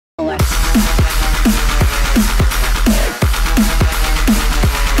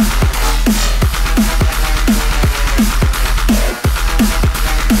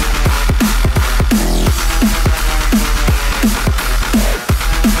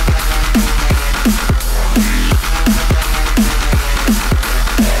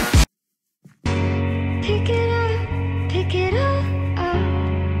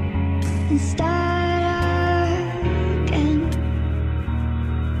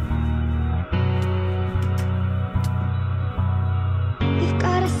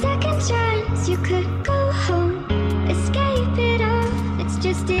chance you could go home, escape it all, it's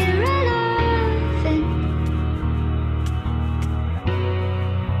just irrelevant.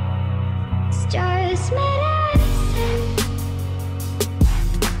 It's just medicine.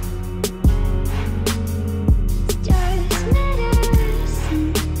 It's just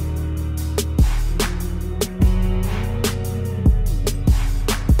medicine.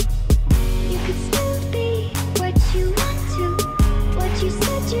 You could still be what you want to, what you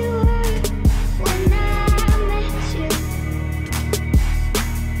said you were when I met you.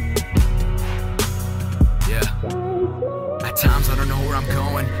 Yeah. At times I don't know where I'm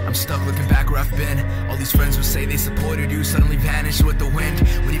going. I'm stuck looking back where I've been. All these friends who say they supported you suddenly vanish with the wind.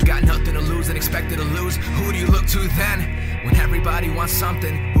 When you've got nothing to lose and expected to lose, who do you look to then? When everybody wants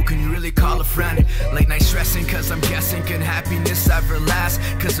something, who can you really call a friend? Late night stressing cause I'm guessing, can happiness ever last?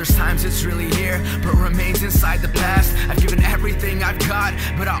 Cause there's times it's really here but remains inside the past. I've given everything I've got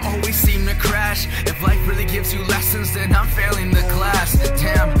but I always seem to crash. If life really gives you lessons then I'm failing the class.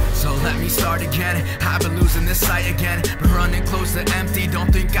 Damn, so let me start again. I've been losing this sight again, been running close to empty.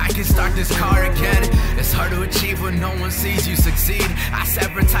 Don't think I can start this car again. It's hard to achieve when no one sees you succeed. I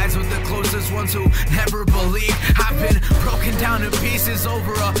sever ties with the closest ones who never believe. I've been broken down to pieces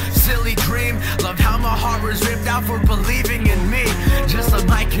over a silly dream. Loved how my heart was ripped out for believing in me. Just a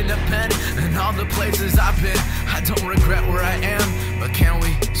mic and a pen and all the places I've been. I don't regret where I am, but can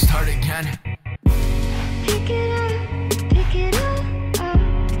we start again? Pick it up,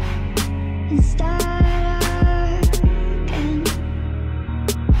 and start again.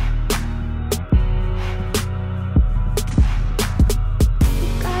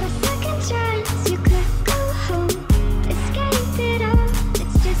 You got a second chance, you could go home, escape it all,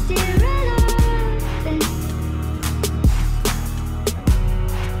 it's just irrelevant.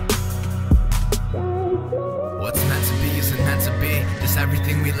 What's meant to be isn't meant to be. Just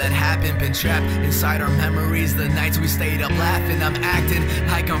everything we let happen, been trapped inside our memories. The nights we stayed up laughing, I'm acting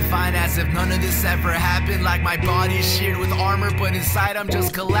like I'm fine as if none of this ever happened. Like my body is sheared with armor but inside I'm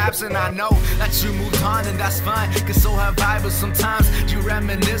just collapsing. I know that you moved on and that's fine, cause so have I. But sometimes you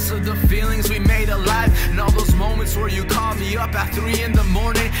reminisce of the feelings we made alive, and all those moments where you call me up at 3 in the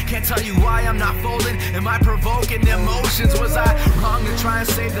morning. Can't tell you why I'm not folding. Am I provoking emotions? Was I wrong to try and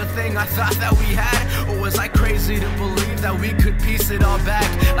save the thing I thought that we had? Or was I crazy to believe that we could piece it all back?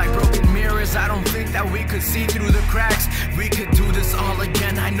 Like broken mirrors, I don't think that we could see through the cracks. We could do this all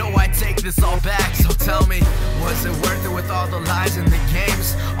again, I know I'd take this all back. So tell me, was it worth it with all the lies and the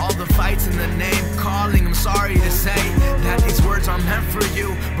games? All the fights in the name calling, I'm sorry to say that these words are meant for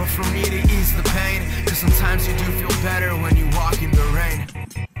you, but for me to ease the pain. Cause sometimes you do feel better when you walk in the rain.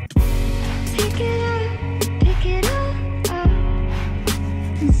 Pick it up,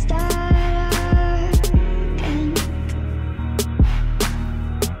 and start again.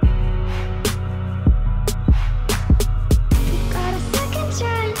 You got a second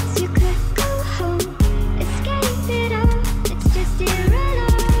chance, you could go home, escape it all, it's just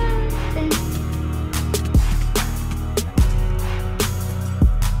irrelevant.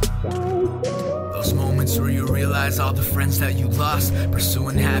 Those moments where you realize all the friends that you lost,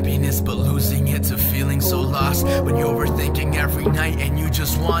 pursuing happiness but losing it to feeling so lost. When you're overthinking every night and you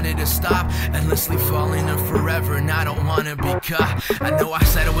just wanted to stop, endlessly falling in forever and I don't wanna be caught. I know I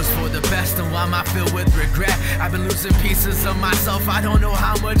said it was for the best, and why am I filled with regret? I've been losing pieces of myself, I don't know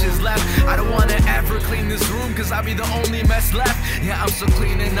how much is left. I don't wanna ever clean this room cause I'll be the only mess left. Yeah, I'm still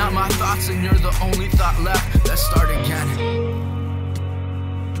cleaning out my thoughts and you're the only thought left. Let's start again.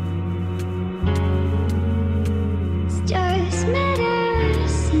 Just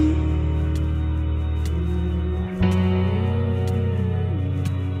medicine.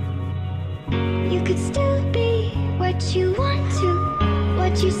 You could still be what you want to,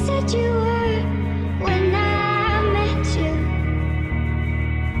 what you said you